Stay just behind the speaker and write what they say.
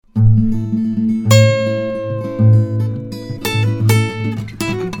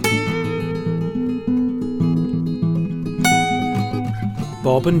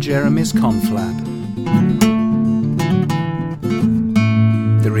Bob and Jeremy's Conflab,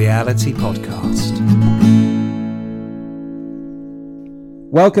 the reality podcast.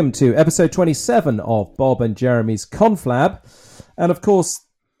 Welcome to episode 27 of Bob and Jeremy's Conflab. And of course,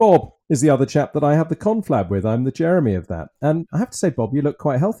 Bob is the other chap that I have the conflab with. I'm the Jeremy of that. And I have to say, Bob, you look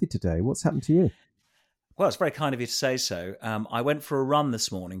quite healthy today. What's happened to you? Well, it's very kind of you to say so. I went for a run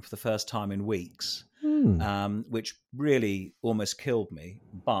this morning for the first time in weeks, which really almost killed me.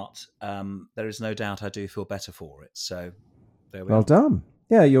 But there is no doubt I do feel better for it. So there we are. Well done.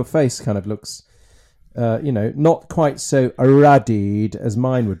 Yeah, your face kind of looks, not quite so irradiated as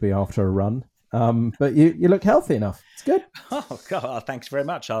mine would be after a run. But you look healthy enough. It's good. Oh, God, thanks very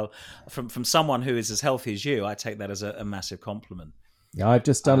much. From someone who is as healthy as you, I take that as a massive compliment. Yeah, I've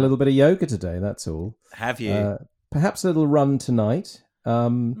just done a little bit of yoga today, that's all. Have you? Perhaps a little run tonight.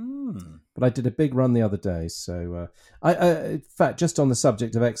 But I did a big run the other day. So, in fact, just on the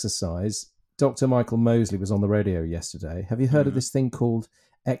subject of exercise, Dr. Michael Mosley was on the radio yesterday. Have you heard of this thing called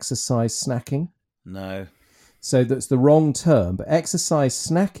exercise snacking? No. So that's the wrong term, but exercise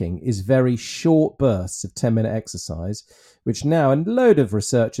snacking is very short bursts of 10-minute exercise, which now a load of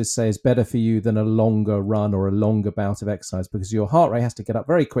researchers say is better for you than a longer run or a longer bout of exercise because your heart rate has to get up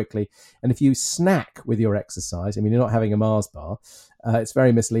very quickly. And if you snack with your exercise, I mean, you're not having a Mars bar, it's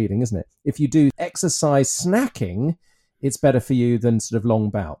very misleading, isn't it? If you do exercise snacking, it's better for you than sort of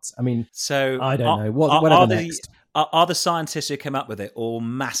long bouts. I mean, so I don't know. Whatever next. Are the scientists who came up with it all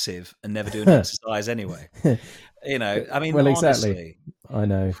massive and never do an exercise anyway? I mean, well, honestly, exactly. I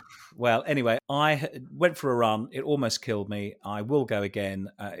know. Well, anyway, I went for a run. It almost killed me. I will go again.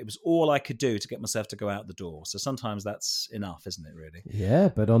 It was all I could do to get myself to go out the door. So sometimes that's enough, isn't it, really? Yeah,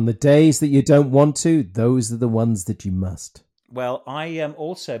 but on the days that you don't want to, those are the ones that you must. Well, I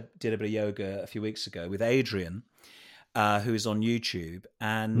also did a bit of yoga a few weeks ago with Adrian, who's on YouTube.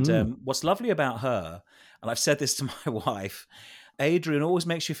 And what's lovely about her, and I've said this to my wife, Adrian always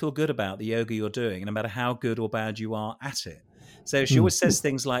makes you feel good about the yoga you're doing, no matter how good or bad you are at it. So she always says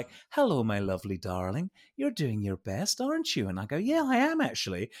things like, "Hello, my lovely darling, you're doing your best, aren't you?" And I go, "Yeah, I am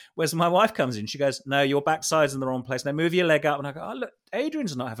actually." Whereas my wife comes in, she goes, "No, your backside's in the wrong place. Now move your leg up." And I go, "Oh, look,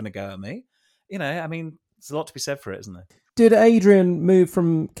 Adrian's not having a go at me." I mean, there's a lot to be said for it, isn't there? Did Adrian move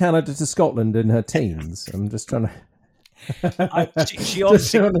from Canada to Scotland in her teens? I'm just trying to... She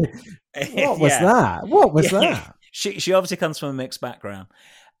obviously... What was that? What was that? She obviously comes from a mixed background.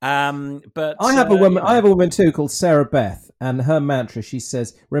 But I have a woman. I have a woman too called Sarah Beth, and her mantra, she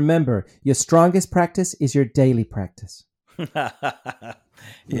says, "Remember, your strongest practice is your daily practice." Yeah,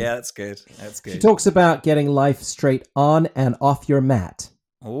 that's good. That's good. She talks about getting life straight on and off your mat.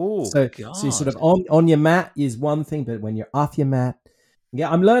 Oh, so you're sort of on your mat is one thing, but when you're off your mat, yeah,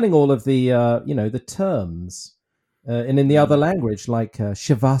 I'm learning all of the the terms. And in the other language, like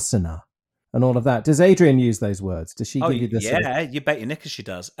Shavasana and all of that. Does Adrian use those words? Does she give you this? Yeah, you bet your knickers she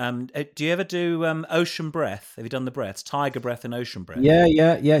does. Do you ever do ocean breath? Have you done the breaths? Tiger breath and ocean breath?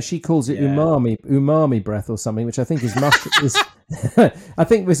 Yeah. She calls it umami breath or something, which I think is I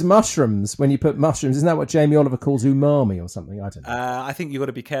think with mushrooms, when you put mushrooms, isn't that what Jamie Oliver calls umami or something? I don't know. I think you've got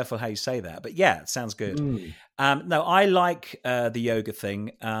to be careful how you say that. But yeah, it sounds good. No, I like the yoga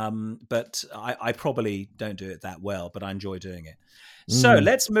thing, but I probably don't do it that well, but I enjoy doing it. So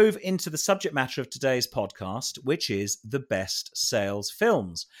let's move into the subject matter of today's podcast, which is the best sales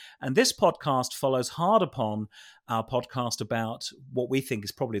films. And this podcast follows hard upon our podcast about what we think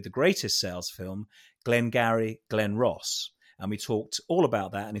is probably the greatest sales film, Glengarry Glen Ross. And we talked all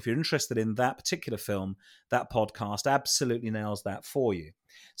about that. And if you're interested in that particular film, that podcast absolutely nails that for you.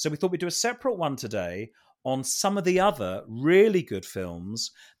 So we thought we'd do a separate one today on some of the other really good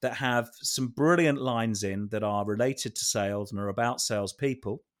films that have some brilliant lines in that are related to sales and are about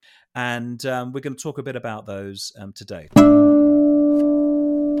salespeople. And we're going to talk a bit about those today.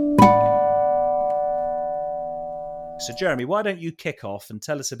 So, Jeremy, why don't you kick off and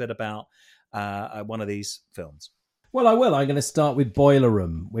tell us a bit about one of these films? Well, I will. I'm going to start with Boiler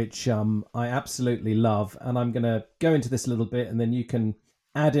Room, which I absolutely love. And I'm going to go into this a little bit, and then you can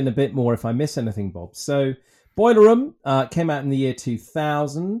add in a bit more if I miss anything, Bob. So Boiler Room came out in the year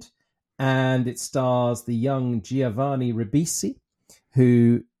 2000, and it stars the young Giovanni Ribisi,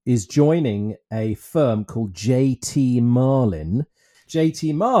 who is joining a firm called J.T. Marlin.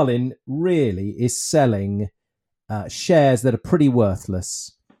 J.T. Marlin really is selling shares that are pretty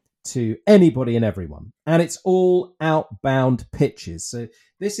worthless to anybody and everyone. And it's all outbound pitches. So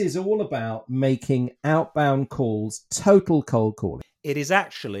this is all about making outbound calls, total cold calling. It is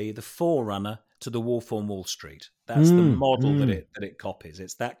actually the forerunner to the Wolf on Wall Street. That's the model that it copies.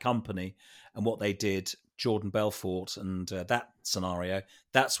 It's that company and what they did Jordan Belfort and that scenario,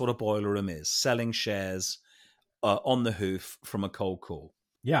 that's what a boiler room is, selling shares on the hoof from a cold call.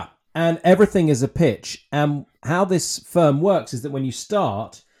 Yeah. And everything is a pitch. And how this firm works is that when you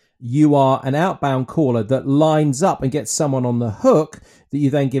start, you are an outbound caller that lines up and gets someone on the hook that you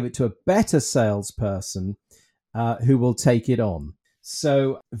then give it to a better salesperson who will take it on.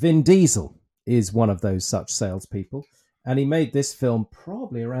 So Vin Diesel is one of those such salespeople. And he made this film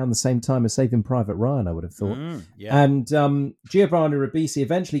probably around the same time as Saving Private Ryan, I would have thought. Yeah. And Giovanni Ribisi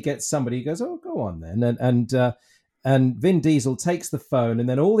eventually gets somebody who goes, oh, go on then. And Vin Diesel takes the phone, and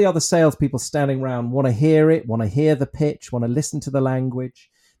then all the other salespeople standing around want to hear it, want to hear the pitch, want to listen to the language.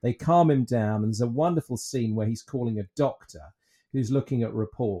 They calm him down, and there's a wonderful scene where he's calling a doctor who's looking at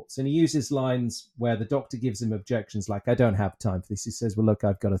reports. And he uses lines where the doctor gives him objections like, I don't have time for this. He says, well, look,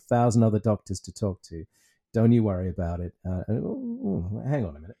 I've got 1,000 other doctors to talk to. Don't you worry about it. Hang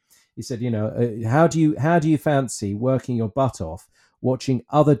on a minute. He said, how do you fancy working your butt off watching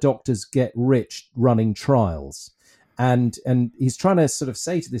other doctors get rich running trials? And he's trying to sort of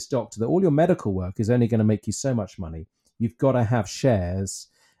say to this doctor that all your medical work is only going to make you so much money. You've got to have shares.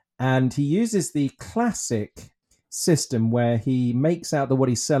 And he uses the classic system where he makes out that what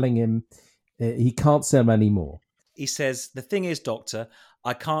he's selling him, he can't sell any more. He says, the thing is, doctor,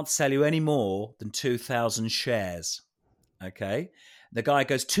 I can't sell you any more than 2,000 shares. Okay. The guy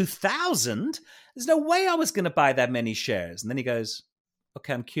goes, 2,000? There's no way I was going to buy that many shares. And then he goes,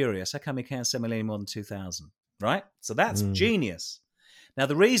 okay, I'm curious. How come he can't sell me any more than 2,000? Right? So that's genius. Now,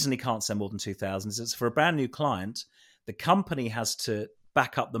 the reason he can't sell more than 2,000 is it's for a brand new client. The company has to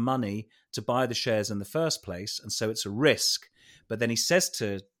back up the money to buy the shares in the first place. And so it's a risk. But then he says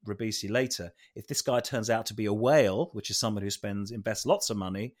to Ribisi later, if this guy turns out to be a whale, which is someone who invests lots of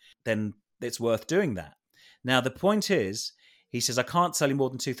money, then it's worth doing that. Now, the point is, he says, I can't sell you more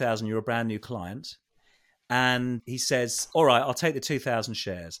than 2,000. You're a brand new client. And he says, all right, I'll take the 2,000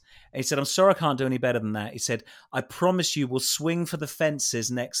 shares. And he said, I'm sorry, I can't do any better than that. He said, I promise you we'll swing for the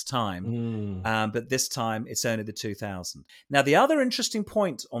fences next time. But this time it's only the 2,000. Now, the other interesting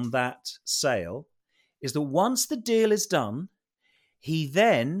point on that sale is that once the deal is done, he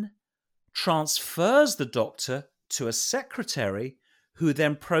then transfers the doctor to a secretary who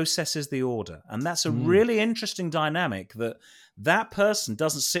then processes the order. And that's a really interesting dynamic that person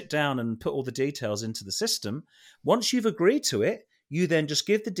doesn't sit down and put all the details into the system. Once you've agreed to it, you then just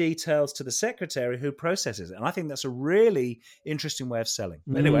give the details to the secretary who processes it. And I think that's a really interesting way of selling.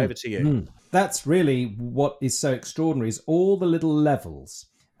 Anyway, over to you. That's really what is so extraordinary is all the little levels.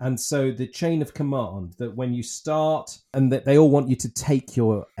 And so the chain of command that when you start and that they all want you to take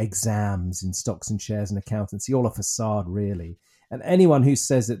your exams in stocks and shares and accountancy, all a facade really. And anyone who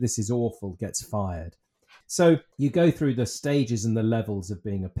says that this is awful gets fired. So you go through the stages and the levels of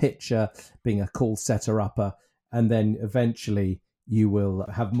being a pitcher, being a call setter-upper, and then eventually you will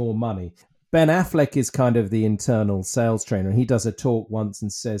have more money. Ben Affleck is kind of the internal sales trainer, and he does a talk once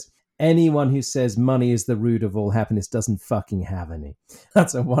and says, anyone who says money is the root of all happiness doesn't fucking have any.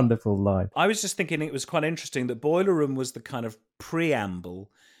 That's a wonderful line. I was just thinking it was quite interesting that Boiler Room was the kind of preamble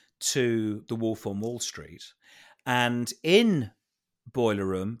to The Wolf on Wall Street. And in Boiler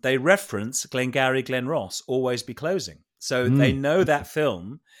Room, they reference Glengarry Glen Ross, Always Be Closing. So they know that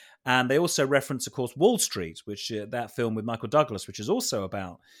film. And they also reference, of course, Wall Street, which that film with Michael Douglas, which is also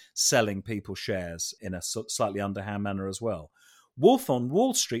about selling people shares in a slightly underhand manner as well. Wolf on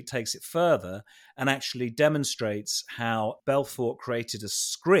Wall Street takes it further and actually demonstrates how Belfort created a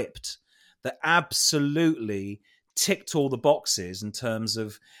script that absolutely ticked all the boxes in terms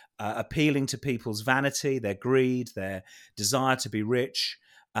of appealing to people's vanity, their greed, their desire to be rich.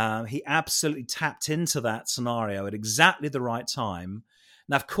 He absolutely tapped into that scenario at exactly the right time.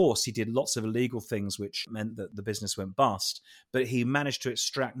 Now, of course, he did lots of illegal things, which meant that the business went bust, but he managed to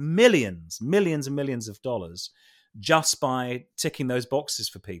extract millions and millions of dollars just by ticking those boxes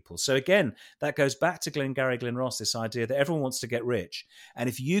for people. So again, that goes back to Glengarry Glen Ross, this idea that everyone wants to get rich. And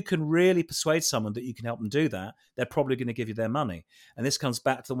if you can really persuade someone that you can help them do that, they're probably going to give you their money. And this comes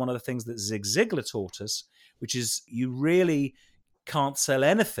back to one of the things that Zig Ziglar taught us, which is you really can't sell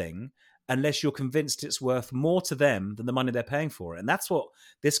anything unless you're convinced it's worth more to them than the money they're paying for it. And that's what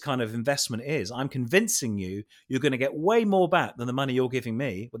this kind of investment is. I'm convincing you you're going to get way more back than the money you're giving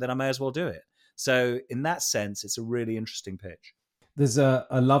me, but then I may as well do it. So in that sense, it's a really interesting pitch. There's a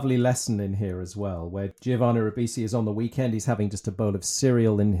lovely lesson in here as well, where Giovanni Ribisi is on the weekend. He's having just a bowl of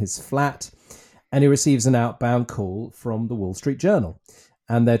cereal in his flat, and he receives an outbound call from the Wall Street Journal.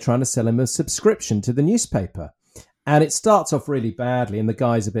 And they're trying to sell him a subscription to the newspaper. And it starts off really badly, and the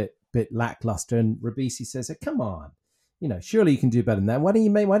guy's a bit lackluster. And Ribisi says, come on, surely you can do better than that. Why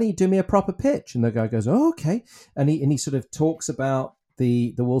don't you do me a proper pitch? And the guy goes, oh, okay. And he sort of talks about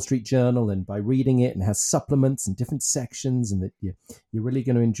the Wall Street Journal, and by reading it, and has supplements and different sections, and that you're really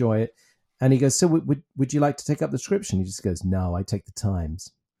going to enjoy it. And he goes, so would you like to take up the subscription? He just goes, no, I take the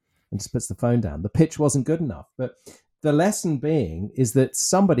Times, and just puts the phone down. The pitch wasn't good enough. But the lesson being is that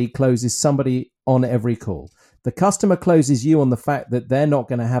somebody closes somebody on every call. The customer closes you on the fact that they're not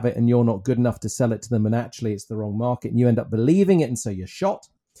going to have it and you're not good enough to sell it to them, and actually it's the wrong market, and you end up believing it, and so you're shot.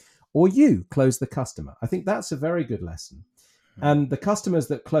 Or you close the customer. I think that's a very good lesson. And the customers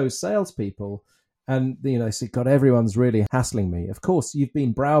that close salespeople, and they say, God, everyone's really hassling me. Of course, you've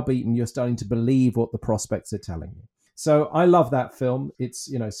been browbeaten. You're starting to believe what the prospects are telling you. So I love that film. It's,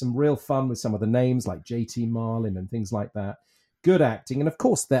 some real fun with some of the names like J.T. Marlin and things like that. Good acting. And of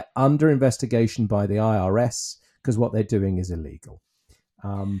course, they're under investigation by the IRS because what they're doing is illegal.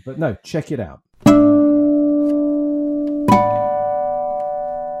 But no, check it out.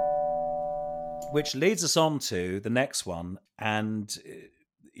 Which leads us on to the next one. And,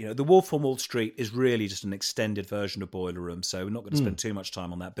 The Wolf on Wall Street is really just an extended version of Boiler Room. So we're not going to spend too much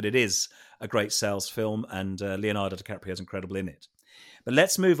time on that. But it is a great sales film, and Leonardo DiCaprio is incredible in it. But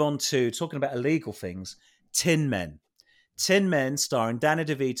let's move on to talking about illegal things. Tin Men. Tin Men, starring Danny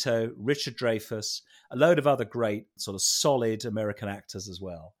DeVito, Richard Dreyfuss, a load of other great sort of solid American actors as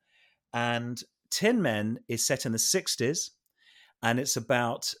well. And Tin Men is set in the 60s. And it's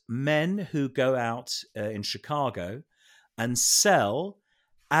about men who go out in Chicago and sell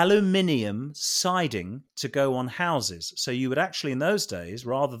aluminium siding to go on houses. So you would actually, in those days,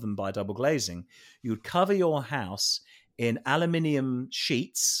 rather than buy double glazing, you would cover your house in aluminium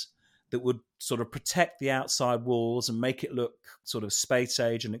sheets that would sort of protect the outside walls and make it look sort of space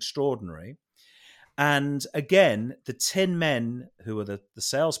age and extraordinary. And again, the Tin Men, who are the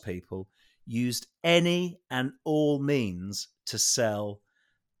salespeople, used any and all means to sell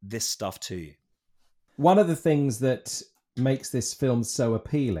this stuff to you. One of the things that makes this film so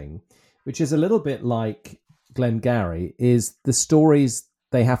appealing, which is a little bit like Glengarry, is the stories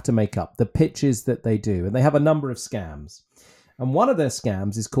they have to make up, the pitches that they do. And they have a number of scams. And one of their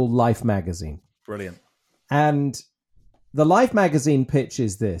scams is called Life Magazine. Brilliant. And the Life Magazine pitch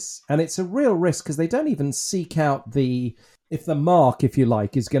is this, and it's a real risk because they don't even seek out if the mark, if you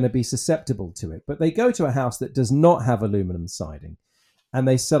like, is going to be susceptible to it. But they go to a house that does not have aluminum siding, and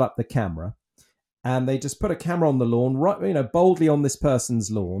they set up the camera, and they just put a camera on the lawn, right, boldly on this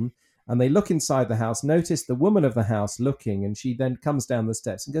person's lawn, and they look inside the house, notice the woman of the house looking, and she then comes down the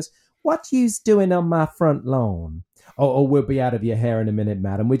steps and goes, "What you's doing on my front lawn?" Oh, we'll be out of your hair in a minute,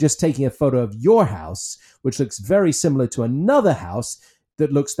 madam. We're just taking a photo of your house, which looks very similar to another house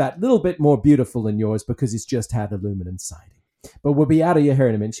that looks that little bit more beautiful than yours because it's just had aluminum siding. But we'll be out of your hair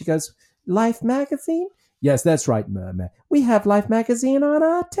in a minute. She goes, "Life Magazine?" "Yes, that's right, Merman. We have Life Magazine on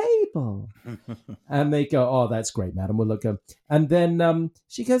our table." And they go, "Oh, that's great, madam. We'll look." And then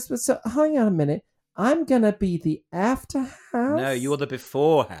she goes, "So hang on a minute. I'm going to be the after house?" No, you're the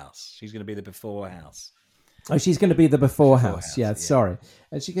before house. She's going to be the before house. Oh, she's going to be the before house. Yeah, sorry.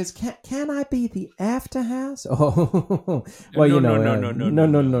 And she goes, "Can I be the after house?" Oh, well, no.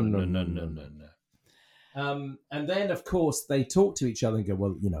 And then, of course, they talk to each other and go,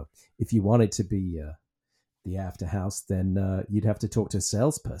 "Well, if you wanted to be the after house, then you'd have to talk to a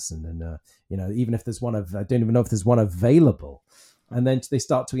salesperson, and even if there's one I don't even know if there's one available." And then they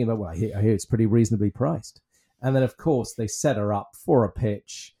start talking about, "Well, I hear it's pretty reasonably priced." And then, of course, they set her up for a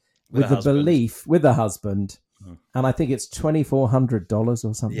pitch with the belief, with the husband, and I think it's $2,400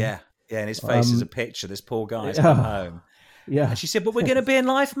 or something. Yeah, and his face is a picture. This poor guy's come home. Yeah, and she said, "But we're going to be in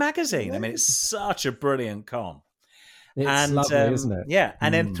Life Magazine." I mean, it's such a brilliant con. It's lovely, isn't it? Yeah,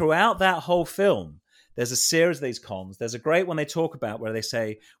 and then throughout that whole film, there's a series of these cons. There's a great one they talk about where they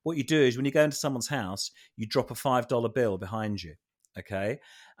say, what you do is when you go into someone's house, you drop a $5 bill behind you, okay?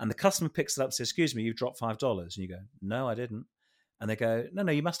 And the customer picks it up and says, "Excuse me, you've dropped $5. And you go, "No, I didn't." And they go,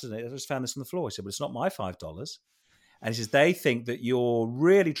 no, you must have. I just found this on the floor. He said, "Well, it's not my $5. And he says, they think that you're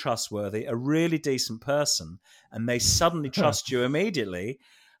really trustworthy, a really decent person, and they suddenly trust you immediately.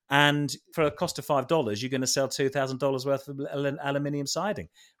 And for a cost of $5, you're going to sell $2,000 worth of aluminium siding."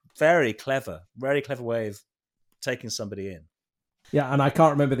 Very clever way of taking somebody in. Yeah, and I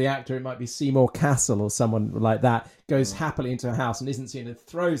can't remember the actor. It might be Seymour Cassel or someone like that. Goes happily into a house and isn't seen and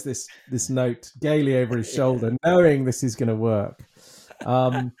throws this note gaily over his shoulder, knowing this is going to work.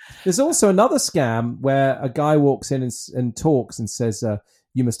 There's also another scam where a guy walks in and talks and says,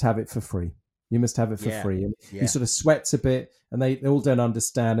 "You must have it for free. You must have it for free." And he sort of sweats a bit, and they all don't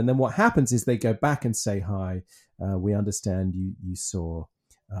understand. And then what happens is they go back and say, "Hi, we understand you saw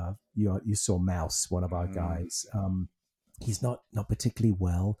you saw Mouse, one of our guys. he's not particularly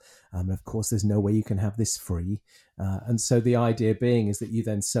well. And of course, there's no way you can have this free. And so the idea being is that you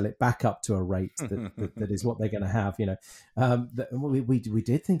then sell it back up to a rate that is what they're going to have. We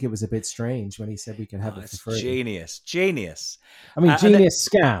did think it was a bit strange when he said we could have it for free. Genius. I mean, genius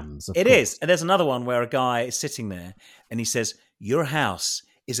scams. It is. And there's another one where a guy is sitting there and he says, your house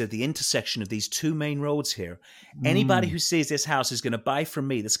is at the intersection of these two main roads here. Anybody who sees this house is going to buy from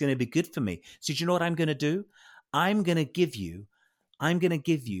me. That's going to be good for me. So do you know what I'm going to do? I'm going to give you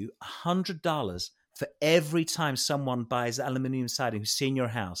 $100 for every time someone buys aluminium siding who's seen your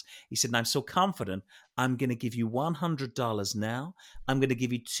house. He said, and I'm so confident, I'm going to give you $100 now. I'm going to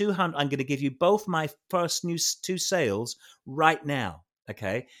give you $200. I'm going to give you both my first two sales right now.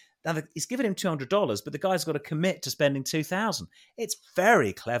 Okay. Now he's given him $200, but the guy's got to commit to spending $2,000. It's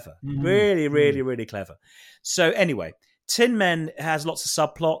very clever. Really, really, really clever. So anyway, Tin Men has lots of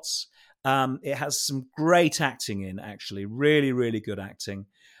subplots. It has some great acting in, actually, really, really good acting.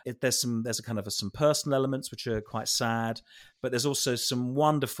 There's a kind of some personal elements which are quite sad, but there's also some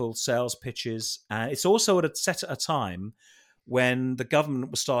wonderful sales pitches. And it's also set at a time when the government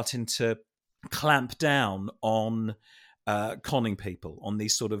was starting to clamp down on conning people, on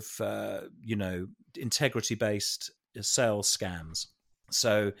these sort of integrity-based sales scams.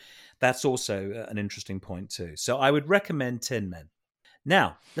 So that's also an interesting point too. So I would recommend Tin Men.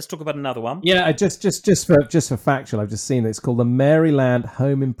 Now, let's talk about another one. Yeah, just for factual, I've just seen that it's called the Maryland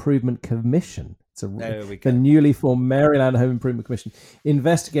Home Improvement Commission. There we go. The newly formed Maryland Home Improvement Commission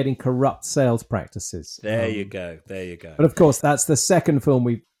investigating corrupt sales practices. There you go. But of course, that's the second film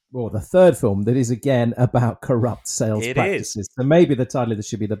the third film that is again about corrupt sales practices. So maybe the title of this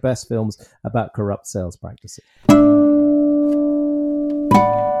should be the best films about corrupt sales practices.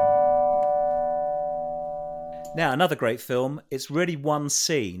 Now, another great film. It's really one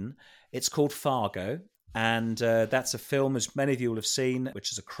scene. It's called Fargo. And that's a film, as many of you will have seen,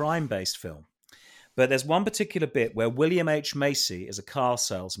 which is a crime-based film. But there's one particular bit where William H. Macy is a car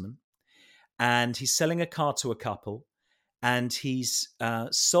salesman. And he's selling a car to a couple. And he's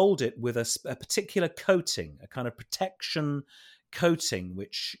sold it with a particular coating, a kind of protection coating,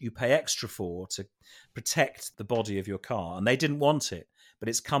 which you pay extra for to protect the body of your car. And they didn't want it, but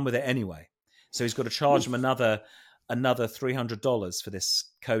it's come with it anyway. So he's got to charge them another $300 for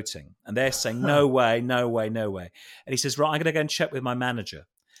this coating. And they're saying, no way. And he says, right, I'm going to go and check with my manager.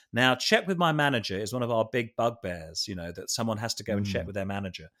 Now, check with my manager is one of our big bugbears, that someone has to go and check with their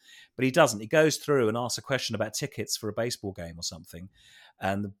manager. But he doesn't. He goes through and asks a question about tickets for a baseball game or something.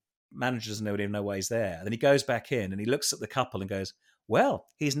 And the manager doesn't even know why he's there. And then he goes back in and he looks at the couple and goes, well,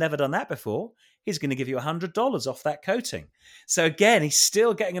 he's never done that before. He's going to give you $100 off that coating. So again, he's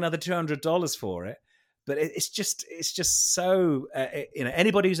still getting another $200 for it. But it's just so,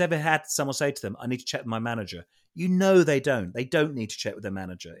 anybody who's ever had someone say to them, I need to check with my manager. They don't. They don't need to check with their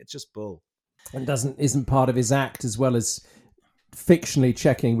manager. It's just bull. And isn't part of his act, as well as fictionally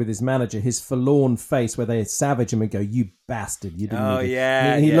checking with his manager, his forlorn face where they savage him and go, you bastard, you didn't. Oh,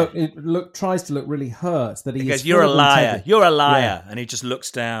 yeah. And he tries to look really hurt. That he goes, you're a liar. You're a liar. Yeah. And he just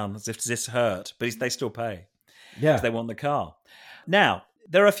looks down as if this hurt. But they still pay. Yeah. Because they want the car. Now,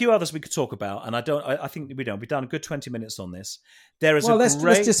 there are a few others we could talk about, and I think we don't. We've done a good 20 minutes on this.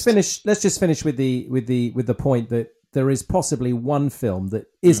 Let's just finish with the point that there is possibly one film that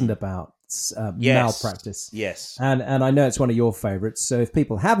isn't about malpractice. Yes. And I know it's one of your favorites. So if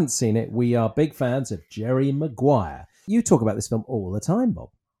people haven't seen it, we are big fans of Jerry Maguire. You talk about this film all the time, Bob.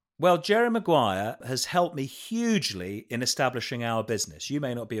 Well, Jerry Maguire has helped me hugely in establishing our business. You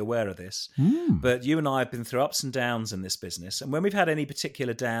may not be aware of this, but you and I have been through ups and downs in this business. And when we've had any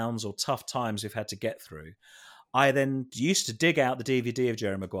particular downs or tough times we've had to get through, I then used to dig out the DVD of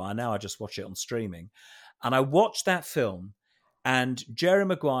Jerry Maguire. Now I just watch it on streaming. And I watched that film, and Jerry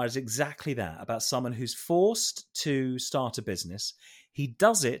Maguire is exactly that, about someone who's forced to start a business. He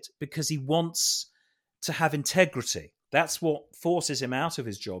does it because he wants to have integrity. That's what forces him out of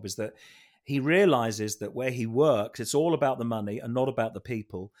his job, is that he realizes that where he works, it's all about the money and not about the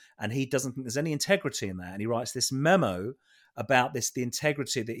people. And he doesn't think there's any integrity in that. And he writes this memo about the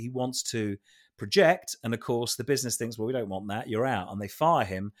integrity that he wants to project. And of course, the business thinks, well, we don't want that. You're out. And they fire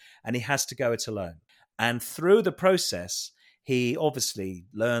him, and he has to go it alone. And through the process, he obviously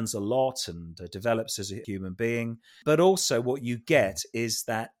learns a lot and develops as a human being. But also what you get is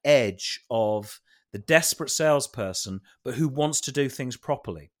that edge of the desperate salesperson, but who wants to do things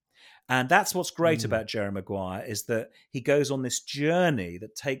properly. And that's what's great about Jerry Maguire, is that he goes on this journey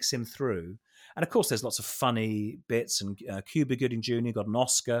that takes him through. And of course, there's lots of funny bits. And Cuba Gooding Jr. got an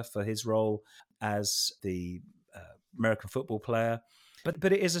Oscar for his role as the American football player.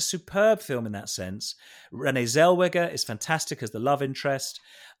 But it is a superb film in that sense. Renee Zellweger is fantastic as the love interest.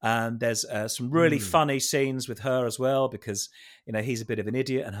 There's some really funny scenes with her as well, because he's a bit of an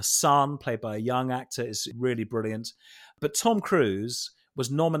idiot, and her son, played by a young actor, is really brilliant. But Tom Cruise was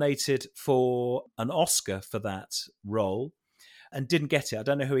nominated for an Oscar for that role and didn't get it. I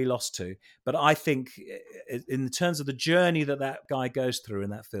don't know who he lost to, but I think in terms of the journey that guy goes through in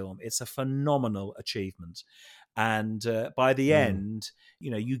that film, it's a phenomenal achievement. And by the end,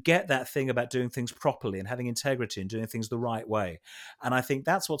 you get that thing about doing things properly and having integrity and doing things the right way. And I think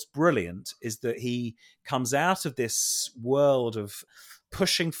that's what's brilliant, is that he comes out of this world of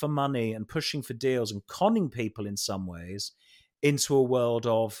pushing for money and pushing for deals and conning people in some ways into a world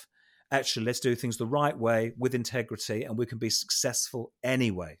of, actually, let's do things the right way with integrity, and we can be successful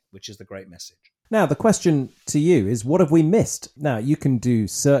anyway, which is the great message. Now, the question to you is, what have we missed? Now, you can do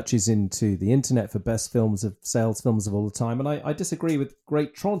searches into the internet for best sales films of all the time, and I disagree with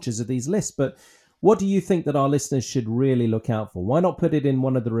great tranches of these lists, but what do you think that our listeners should really look out for? Why not put it in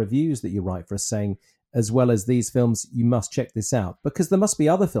one of the reviews that you write for us, saying, as well as these films, you must check this out? Because there must be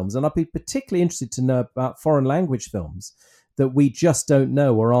other films, and I'd be particularly interested to know about foreign language films that we just don't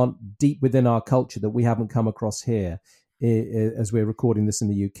know or aren't deep within our culture, that we haven't come across here as we're recording this in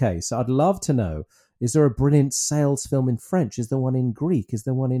the UK. So I'd love to know, is there a brilliant sales film in French? Is there one in Greek? Is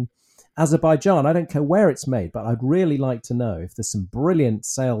there one in Azerbaijan? I don't care where it's made, but I'd really like to know if there's some brilliant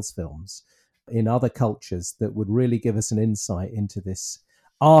sales films in other cultures that would really give us an insight into this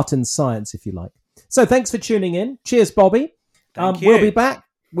art and science, if you like. So thanks for tuning in. Cheers, Bobby. Thank you. We'll be back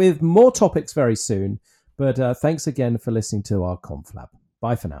with more topics very soon. But thanks again for listening to our Conflab.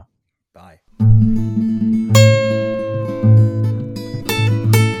 Bye for now. Bye.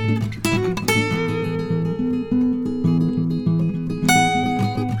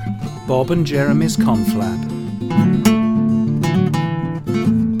 Bob and Jeremy's Conflab.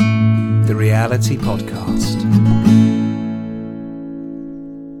 The Reality Podcast.